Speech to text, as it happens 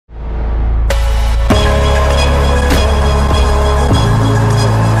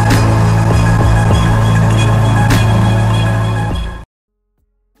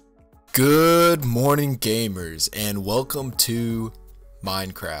morning, gamers, and welcome to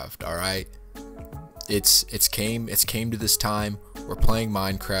Minecraft. All right, it's came to this time. We're playing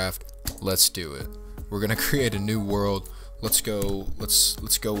Minecraft. Let's do it. We're gonna create a new world. Let's go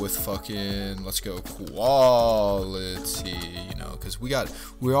with fucking, let's go quality, you know, because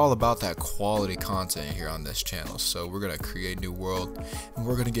we're all about that quality content here on this channel. So we're gonna create a new world and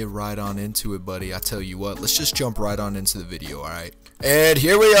we're gonna get right on into it, buddy. I tell you what, let's just jump right on into the video. All right, and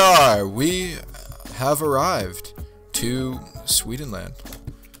here we are. We have arrived to Swedenland.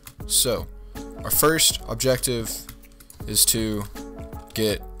 So our first objective is to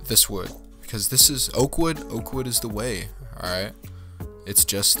get this wood, because this is oak wood. Oak wood is the way. All right, it's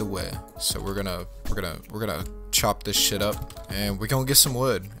just the way. So we're gonna chop this shit up, and we're gonna get some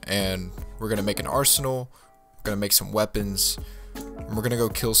wood, and we're gonna make an arsenal. We're gonna make some weapons, and we're gonna go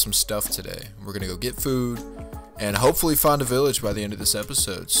kill some stuff today. We're gonna go get food, and hopefully find a village by the end of this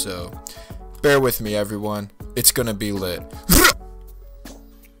episode. So bear with me, everyone. It's gonna be lit.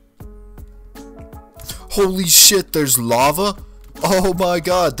 Holy shit! There's lava. Oh my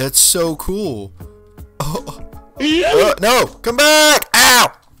god, that's so cool. Oh. No! Come back!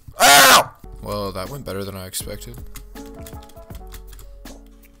 Ow! Ow! Well, that went better than I expected.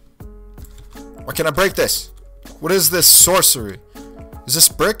 Why can't I break this? What is this sorcery? Is this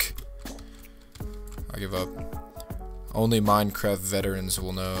brick? I give up. Only Minecraft veterans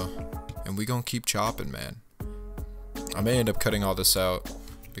will know. And we gonna keep chopping, man. I may end up cutting all this out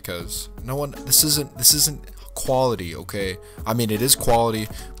because no one. This isn't quality, okay? I mean, it is quality,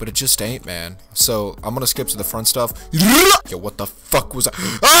 but it just ain't, man. So I'm gonna skip to the front stuff. Yo, what the fuck was that?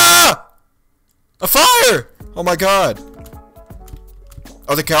 Ah! A fire! Oh my god.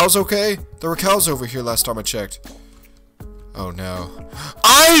 Are the cows okay? There were cows over here last time I checked. Oh no.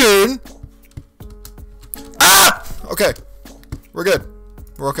 Iron! Ah! Okay. We're good.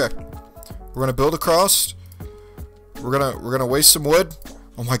 We're okay. We're gonna build across. We're gonna waste some wood.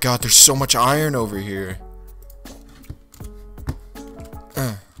 Oh my god, there's so much iron over here.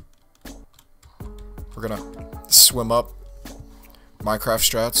 We're gonna swim up. Minecraft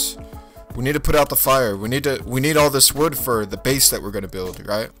strats. We need to put out the fire. We need all this wood for the base that we're gonna build,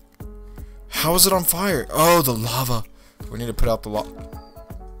 right? How is it on fire? Oh, the lava. We need to put out the lava.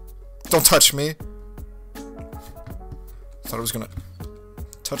 Don't touch me. Thought it was gonna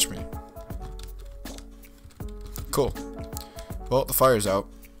touch me. Cool. Well, the fire's out.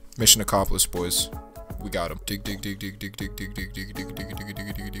 Mission accomplished, boys. We got him. Dig, dig, dig, dig, dig, dig, dig, dig, dig, dig, dig, dig,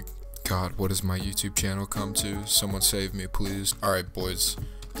 dig, dig, dig. God, what has my YouTube channel come to? Someone save me, please. Alright, boys.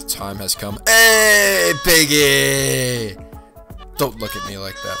 The time has come. Hey, piggy! Don't look at me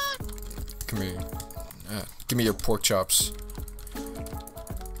like that. Come here. Give me your pork chops.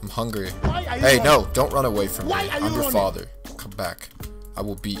 I'm hungry. Hey, no, don't run away from me. I'm your father. Come back. I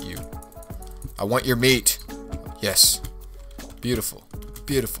will beat you. I want your meat. Yes. Beautiful.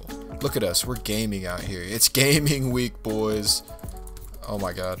 Beautiful. Look at us. We're gaming out here. It's gaming week, boys. Oh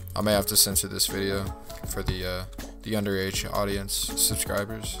my god. I may have to censor this video for the underage audience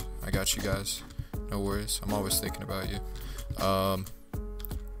subscribers. I got you guys. No worries. I'm always thinking about you.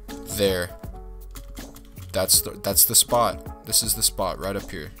 There. That's the spot. This is the spot right up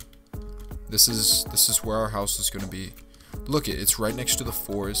here. This is where our house is gonna be. Look, it's right next to the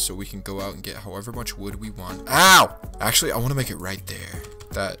forest, so we can go out and get however much wood we want. Ow! Actually, I want to make it right there.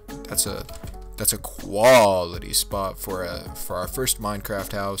 That's a quality spot for our first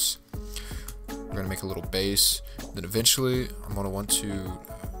Minecraft house. We're gonna make a little base. Then eventually, I'm gonna want to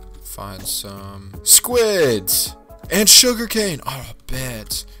find some squids and sugarcane. Oh, I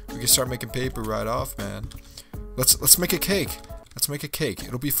bet we can start making paper right off, man. Let's make a cake. Let's make a cake.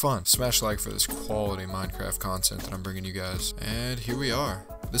 It'll be fun. Smash like for this quality Minecraft content that I'm bringing you guys. And here we are.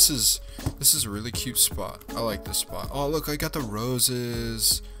 This is a really cute spot. I like this spot. Oh, look, I got the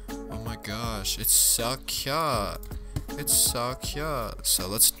roses. Oh my gosh, it's so cute. It's so cute. So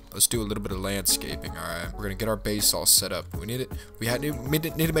let's do a little bit of landscaping. All right, we're gonna get our base all set up. We need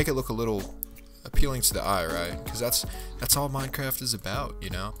to make it look a little appealing to the eye, right? Because that's all Minecraft is about, you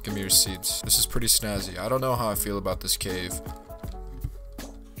know. Give me your seeds. This is pretty snazzy. I don't know how I feel about this cave.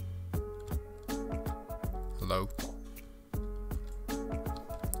 Hello?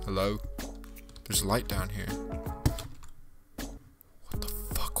 Hello? There's light down here. What the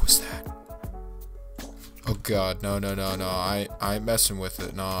fuck was that? Oh god, no. I ain't messing with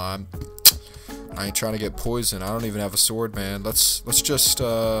it. No, I ain't trying to get poisoned. I don't even have a sword, man. Let's just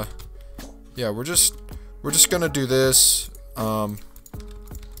yeah, we're just gonna do this. We're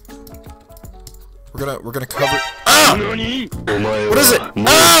gonna cover. Ah! What is it?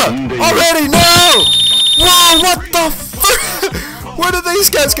 Ah! Already? No! Whoa! What the fuck? Where did these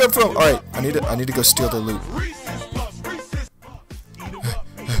guys come from? All right, I need to go steal their loot.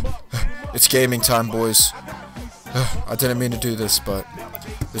 It's gaming time, boys. I didn't mean to do this, but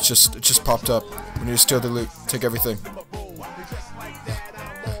it just popped up. We need to steal their loot. Take everything.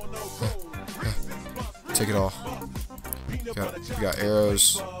 Take it all. We got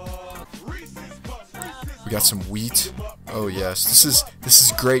arrows. We got some wheat. Oh yes, this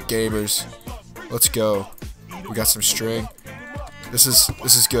is great, gamers. Let's go. We got some string. This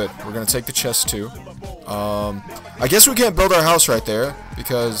is good. We're gonna take the chest too. I guess we can't build our house right there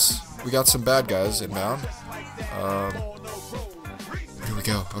because we got some bad guys inbound. Here we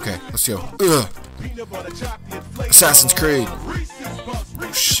go. Okay, let's go. Ugh. Assassin's Creed.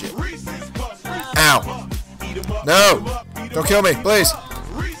 Oh shit. Ow. No! Don't kill me, please!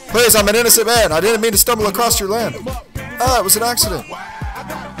 Please, I'm an innocent man! I didn't mean to stumble across your land! Ah, it was an accident!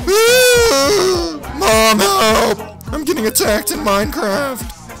 Mom, help! I'm getting attacked in Minecraft!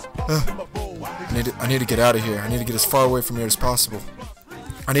 I need to get out of here. I need to get as far away from here as possible.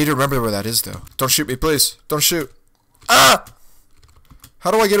 I need to remember where that is, though. Don't shoot me, please! Don't shoot! Ah!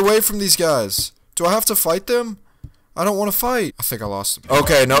 How do I get away from these guys? Do I have to fight them? I don't want to fight. I think I lost them.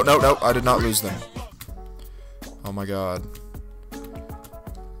 Okay, no, I did not lose them. Oh my god.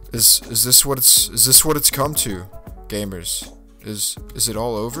 Is this what it's come to, gamers? Is it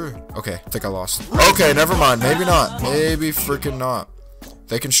all over? Okay, I think I lost. Okay, never mind. Maybe not. Maybe freaking not.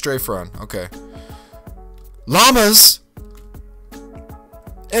 They can strafe run. Okay. Llamas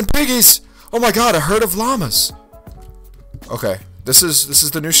and piggies. Oh my god, a herd of llamas. Okay, this is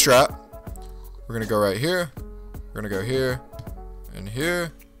the new strat. We're gonna go right here. We're gonna go here and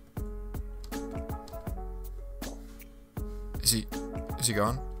here. Is he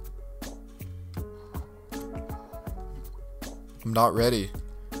gone? I'm not ready.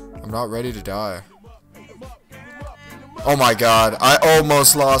 I'm not ready to die. Oh my god, I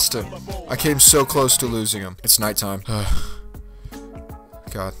almost lost him. I came so close to losing him. It's nighttime.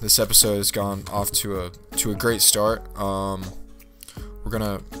 God, this episode has gone off to a great start. We're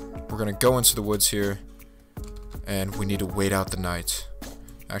gonna go into the woods here, and we need to wait out the night.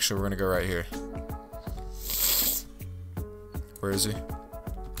 Actually, we're gonna go right here. Where is he?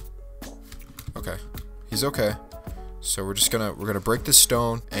 Okay, he's okay. So we're gonna break this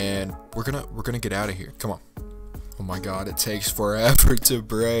stone, and we're gonna get out of here. Come on. Oh my god, it takes forever to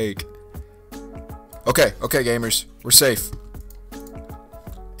break. Okay, gamers, we're safe.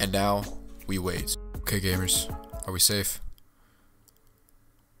 And now we wait. Okay, gamers, are we safe?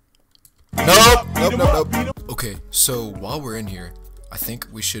 Nope. Okay, so while we're in here, I think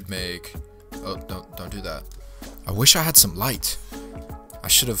we should make. Oh, don't do that. I wish I had some light. I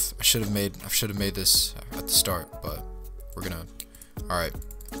should have made this at the start, but we're gonna. All right,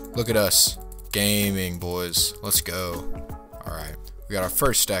 look at us, gaming boys. Let's go. All right, we got our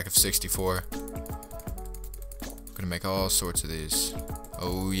first stack of 64. Gonna make all sorts of these.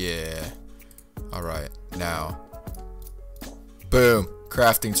 Oh yeah. All right, now. Boom,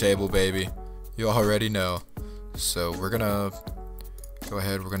 crafting table, baby. You already know. So we're gonna go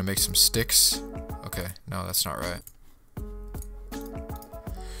ahead. We're gonna make some sticks. Okay, no, that's not right.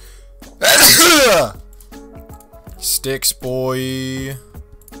 Sticks, boy.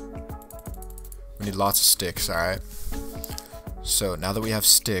 We need lots of sticks, alright? So now that we have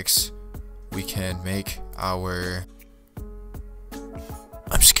sticks, we can make our.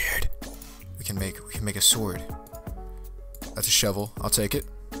 I'm scared. We can make a sword. That's a shovel. I'll take it.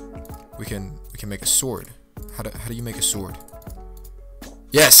 We can make a sword. How do you make a sword?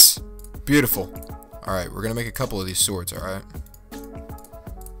 Yes! Beautiful. Alright, we're gonna make a couple of these swords, alright?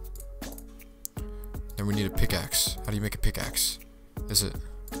 Then we need a pickaxe. How do you make a pickaxe? Is it?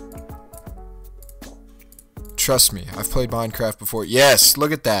 Trust me, I've played Minecraft before. Yes,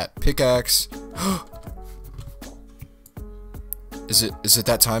 look at that. Pickaxe. Is it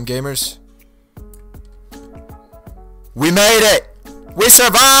that time, gamers? We made it! We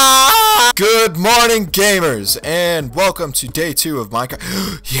survived! Good morning, gamers, and welcome to day 2 of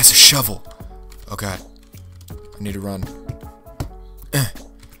Minecraft. He has a shovel. Oh god. I need to run.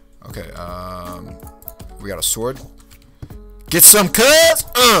 Okay, we got a sword. Get some cuts!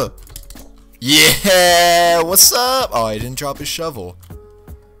 Yeah! What's up? Oh, I didn't drop his shovel.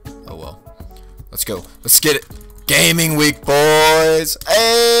 Oh well. Let's go. Let's get it. Gaming week, boys!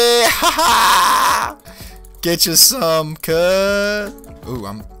 Hey! Ha ha! Get you some cut. Ooh,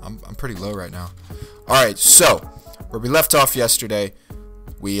 I'm pretty low right now. Alright, so where we left off yesterday,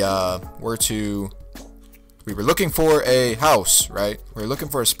 we were looking for a house, right? We were looking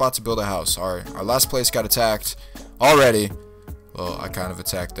for a spot to build a house. Our last place got attacked already. Well, I kind of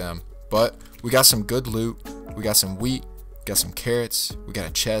attacked them, but we got some good loot. We got some wheat, got some carrots. We got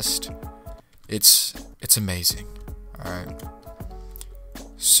a chest. It's amazing. Alright.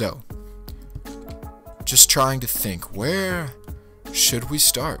 So, just trying to think, where should we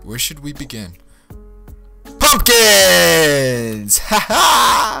start? Where should we begin? Pumpkins!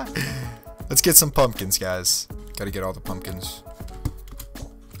 Haha! Let's get some pumpkins, guys. Gotta get all the pumpkins.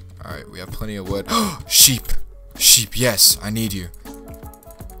 Alright, we have plenty of wood. Sheep! Sheep, yes, I need you.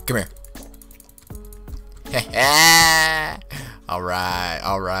 Come here. Alright,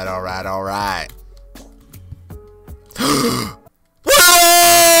 alright, alright, alright. What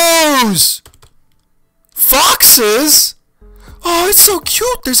are those? Foxes? Oh, it's so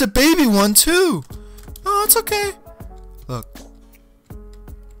cute. There's a baby one too. Oh, it's okay. Look.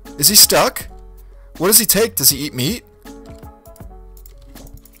 Is he stuck? What does he take? Does he eat meat?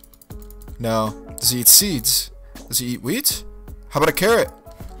 No. Does he eat seeds? Does he eat wheat? How about a carrot?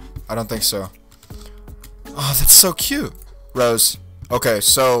 I don't think so. Oh, that's so cute. Rose. Okay,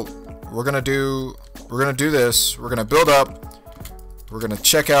 so we're gonna do this. We're gonna build up. We're gonna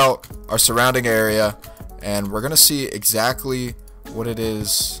check out our surrounding area, and we're gonna see exactly what it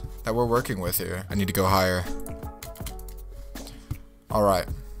is that we're working with here. I need to go higher. All right.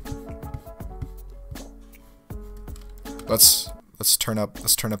 Let's turn up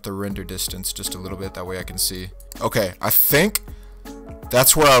the render distance just a little bit. That way I can see. Okay, I think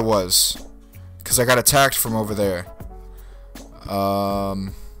that's where I was, because I got attacked from over there.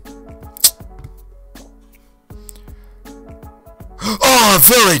 Oh,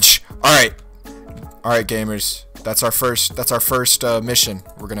 village! Alright, gamers. That's our first mission.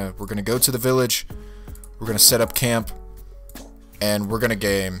 We're gonna go to the village. We're gonna set up camp, and we're gonna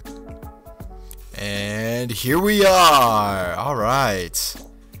game. And here we are. Alright.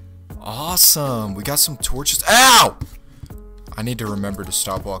 Awesome. We got some torches. Ow! I need to remember to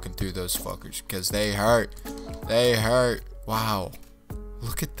stop walking through those fuckers, because they hurt. They hurt. Wow.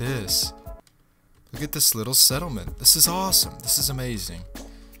 Look at this. Look at this little settlement. This is awesome. This is amazing.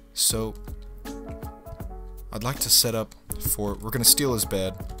 So, I'd like to set up for... We're going to steal his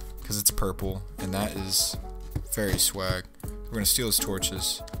bed, because it's purple, and that is very swag. We're going to steal his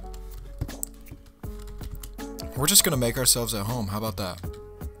torches. We're just going to make ourselves at home. How about that?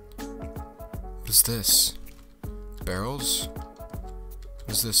 What is this? Barrels?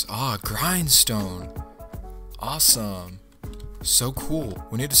 What is this? Ah, grindstone. Awesome. So cool.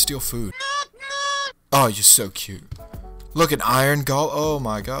 We need to steal food. Oh, you're so cute. Look, an iron gall. Oh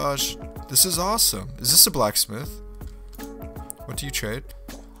my gosh. This is awesome. Is this a blacksmith? What do you trade?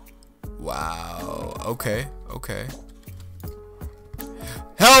 Wow. Okay. Okay.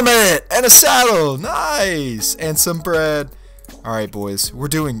 Helmet and a saddle. Nice. And some bread. Alright, boys. We're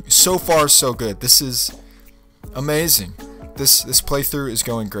doing so far so good. This is amazing. This playthrough is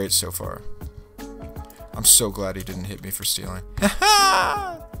going great so far. I'm so glad he didn't hit me for stealing.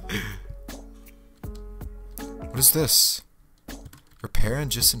 What is this? Repair and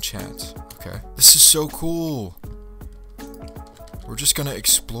disenchant. Okay. This is so cool. We're just gonna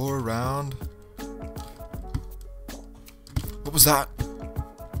explore around. What was that?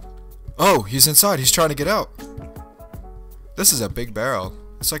 Oh, he's inside. He's trying to get out. This is a big barrel.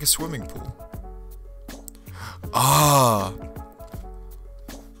 It's like a swimming pool. Ah.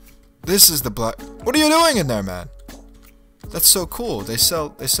 This is the black... What are you doing in there, man? That's so cool. They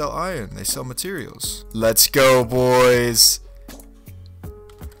sell iron. They sell materials. Let's go, boys.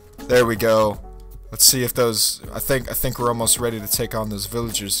 There we go. Let's see if those... I think we're almost ready to take on those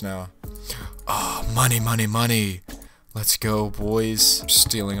villagers now. Oh, money, money, money. Let's go, boys. I'm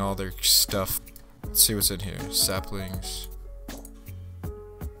stealing all their stuff. Let's see what's in here. Saplings.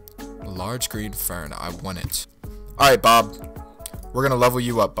 A large green fern. I want it. Alright, Bob. We're gonna level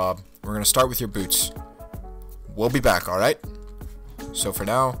you up, Bob. We're gonna start with your boots. We'll be back, alright? So for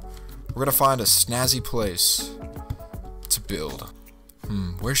now, we're gonna find a snazzy place to build.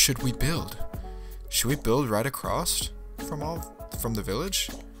 Where should we build? Should we build right across from the village?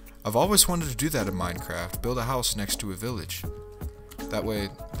 I've always wanted to do that in Minecraft. Build a house next to a village. That way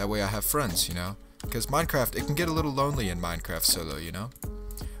I have friends, you know? Because Minecraft, it can get a little lonely in Minecraft solo, you know?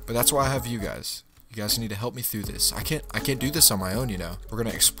 But that's why I have you guys. You guys need to help me through this. I can't do this on my own, you know. We're gonna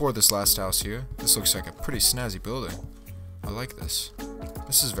explore this last house here. This looks like a pretty snazzy building. I like this.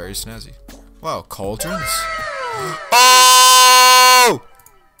 This is very snazzy. Wow, cauldrons? Oh!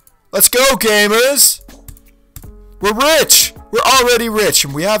 Let's go, gamers! We're rich! We're already rich,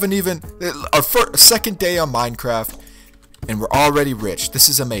 and we haven't even... Our second day on Minecraft, and we're already rich. This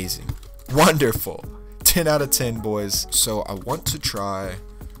is amazing. Wonderful. 10 out of 10, boys. So I want to try...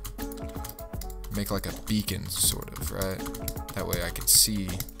 make like a beacon, sort of, right? That way I can see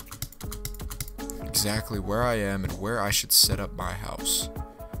exactly where I am and where I should set up my house.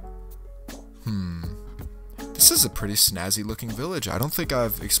 This is a pretty snazzy looking village. I don't think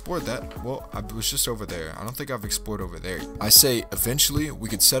I've explored that. Well, I was just over there. I don't think I've explored over there. I say eventually we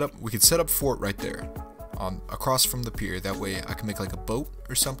could set up fort right there, across from the pier. That way I can make like a boat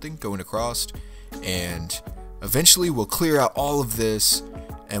or something going across, and eventually we'll clear out all of this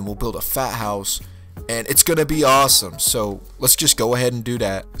and we'll build a fat house, and it's gonna be awesome. So let's just go ahead and do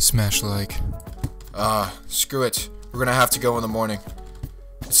that. Smash like. Screw it. We're gonna have to go in the morning.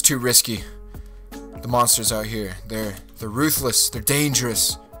 It's too risky. The monsters out here, they're ruthless, they're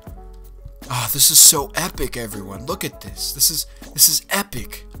dangerous. This is so epic, everyone. Look at this. This is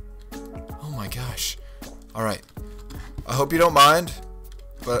epic. Oh my gosh. All right. I hope you don't mind,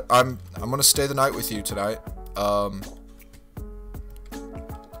 but I'm gonna stay the night with you tonight.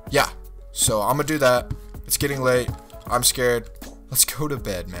 Yeah. So I'm gonna do that. It's getting late. I'm scared. Let's go to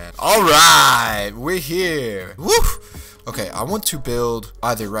bed, man. All right, we're here. Woo! Okay, I want to build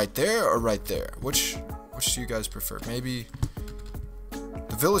either right there or right there. Which do you guys prefer? Maybe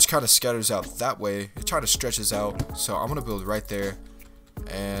the village kind of scatters out that way. It kind of stretches out. So I'm gonna build right there.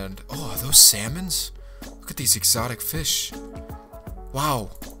 And oh, are those salmons? Look at these exotic fish. Wow.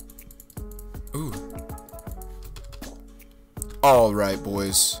 Ooh. All right,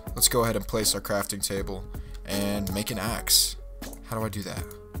 boys. Let's go ahead and place our crafting table and make an axe. How do I do that?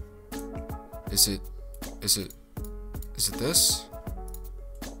 Is it this?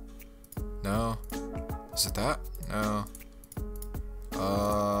 No. Is it that? No.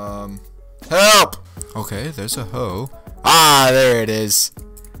 Help! Okay, there's a hoe. Ah, there it is.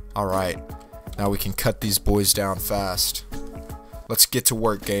 Alright. Now we can cut these boys down fast. Let's get to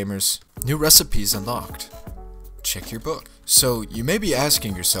work, gamers. New recipes unlocked. Check your book. So, you may be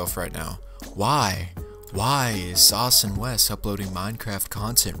asking yourself right now, why? Why is SaucNwes uploading Minecraft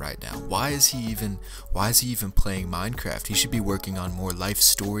content right now? Why is he even playing Minecraft? He should be working on more life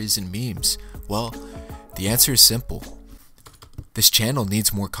stories and memes. Well, the answer is simple. This channel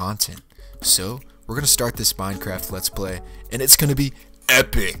needs more content. So, we're going to start this Minecraft Let's Play, and it's going to be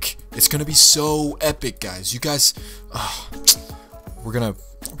epic. It's going to be so epic, guys. You guys, we're going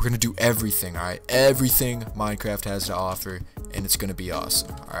to do everything, all right? Everything Minecraft has to offer, and it's going to be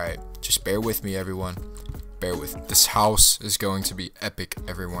awesome, all right? Just bear with me, everyone. Bear with me. This house is going to be epic,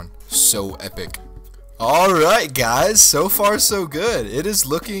 everyone. So epic. Alright, guys. So far, so good. It is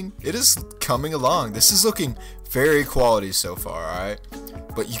coming along. This is looking very quality so far, alright?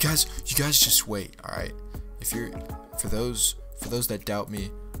 But you guys just wait, alright? For those that doubt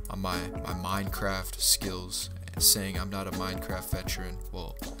me on my Minecraft skills and saying I'm not a Minecraft veteran,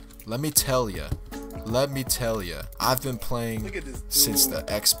 well, let me tell you, I've been playing since the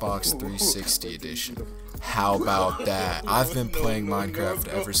Xbox 360 edition. How about that? I've been playing Minecraft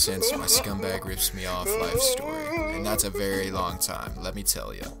ever since my scumbag rips me off life story, and that's a very long time, let me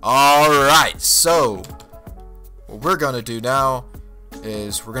tell you. Alright, so what we're gonna do now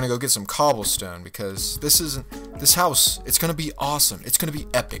is we're gonna go get some cobblestone, because this house, it's gonna be awesome. It's gonna be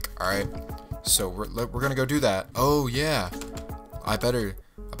epic, alright? So we're gonna go do that. Oh yeah, I better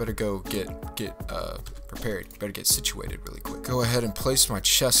go get prepared. Better get situated really quick. Go ahead and place my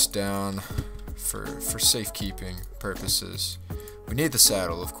chest down for safekeeping purposes. We need the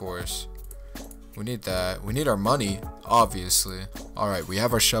saddle, of course. We need that. We need our money, obviously. Alright, we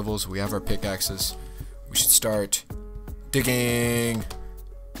have our shovels, we have our pickaxes. We should start digging.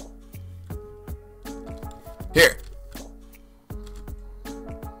 Here.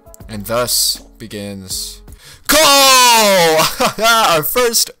 And thus begins coal! Our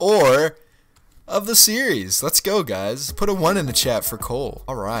first ore of the series. Let's go, guys. Put a 1 in the chat for coal.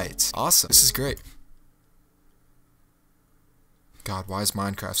 Alright. Awesome. This is great. God, why is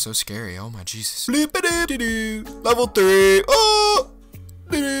Minecraft so scary? Oh my Jesus. Level 3. Oh!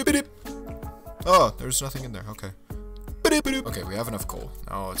 Oh, there's nothing in there. Okay. Okay, we have enough coal.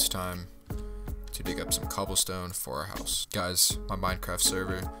 Now it's time to dig up some cobblestone for our house. Guys, my Minecraft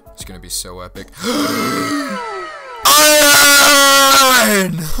server is gonna be so epic.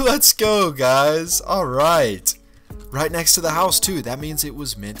 Iron! Let's go, guys. Alright. Right next to the house, too. That means it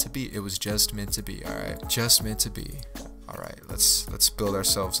was meant to be. It was just meant to be, alright? Just meant to be. Alright, let's build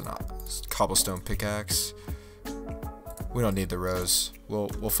ourselves a cobblestone pickaxe. We don't need the rose.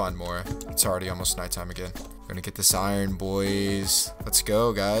 We'll find more. It's already almost nighttime again. We're gonna get this iron, boys. Let's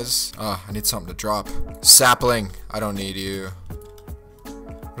go, guys. I need something to drop. Sapling. I don't need you.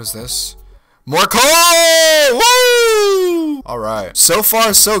 What is this? More coal! Woo! Alright. So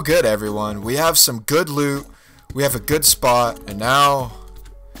far, so good, everyone. We have some good loot. We have a good spot. And now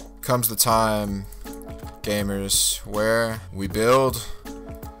comes the time, gamers, where we build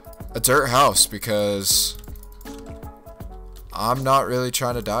a dirt house because I'm not really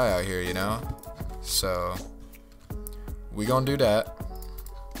trying to die out here, you know? So we gonna do that.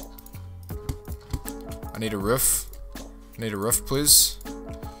 I need a roof. I need a roof, please.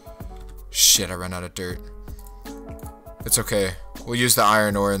 Shit, I ran out of dirt. It's okay. We'll use the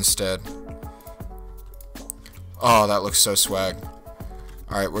iron ore instead. Oh, that looks so swag.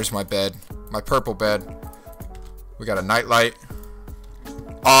 Alright, where's my bed? My purple bed. We got a nightlight.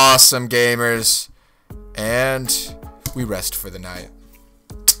 Awesome, gamers. And we rest for the night.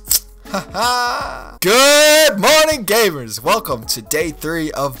 Good morning, gamers. Welcome to day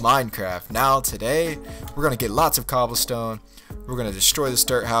 3 of Minecraft. Now, today, we're going to get lots of cobblestone. We're going to destroy this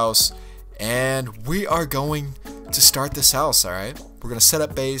dirt house. And we are going to start this house, alright? We're going to set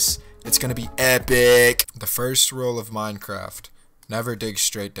up base. It's going to be epic. The first rule of Minecraft. Never dig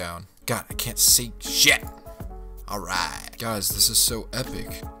straight down. God, I can't see shit. Alright. Guys, this is so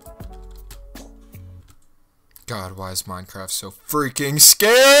epic. God, why is Minecraft so freaking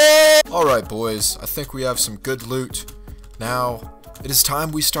scary? Alright, boys. I think we have some good loot. Now, it is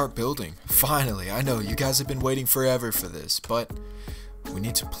time we start building. Finally, I know you guys have been waiting forever for this, but we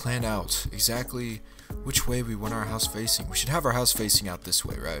need to plan out exactly which way we want our house facing. We should have our house facing out this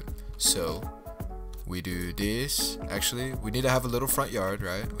way, right? So we do this. Actually, we need to have a little front yard,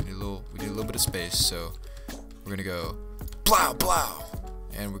 right? We need a little bit of space. So we're gonna go plow, plow,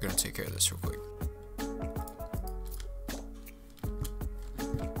 and we're gonna take care of this real quick.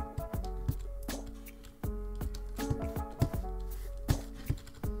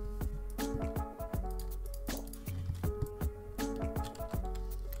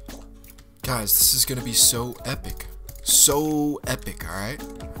 Guys, this is gonna be so epic. So epic, alright?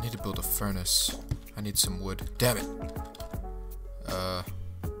 I need to build a furnace. I need some wood. Damn it.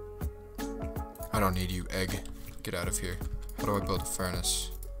 I don't need you, egg. Get out of here. How do I build a furnace?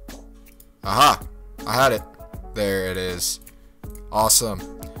 Aha! I had it. There it is.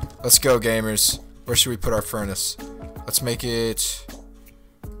 Awesome. Let's go, gamers. Where should we put our furnace? Let's make it...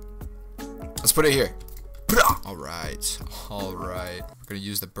 Let's put it here. Alright. Alright. We're gonna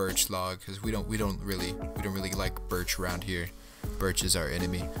use the birch log because we don't really like birch around here. Birch is our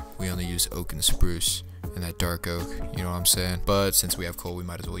enemy. We only use oak and spruce and that dark oak, you know what I'm saying? But since we have coal, we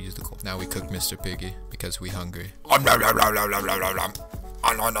might as well use the coal. Now we cook Mr. Piggy because we hungry.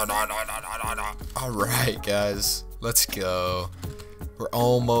 Alright, guys. Let's go. We're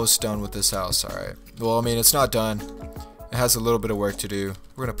almost done with this house, alright. Well, I mean, it's not done. It has a little bit of work to do.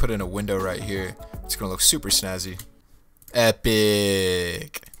 We're gonna put in a window right here. It's gonna look super snazzy.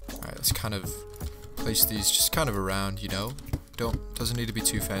 Epic. Alright, let's kind of place these just kind of around, you know. Doesn't need to be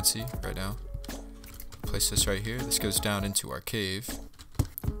too fancy right now. Place this right here. This goes down into our cave.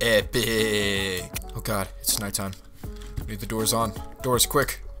 Epic. Oh god, it's nighttime. We need the doors on. Doors,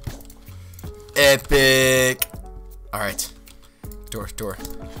 quick. Epic. Alright. Door.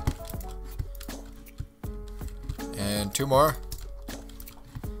 And 2 more.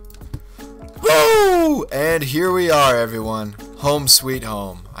 Woo! And here we are, everyone. Home sweet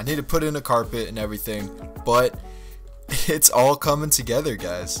home. I need to put in a carpet and everything, but it's all coming together,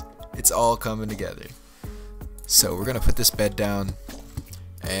 guys. It's all coming together. So we're gonna put this bed down,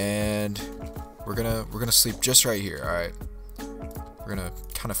 and we're gonna sleep just right here. All right. We're gonna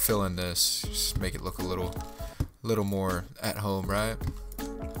kind of fill in this, just make it look a little more at home, right?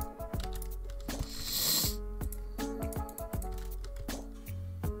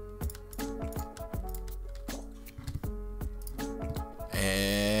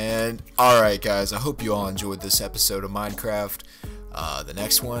 And alright, guys, I hope you all enjoyed this episode of Minecraft. The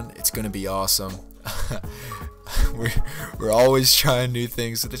next one, it's gonna be awesome. we're always trying new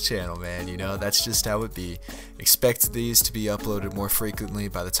things with the channel, man, you know, that's just how it be. Expect these to be uploaded more frequently.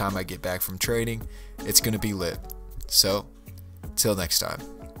 By the time I get back from training, it's gonna be lit. So till next time,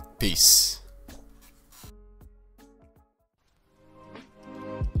 peace.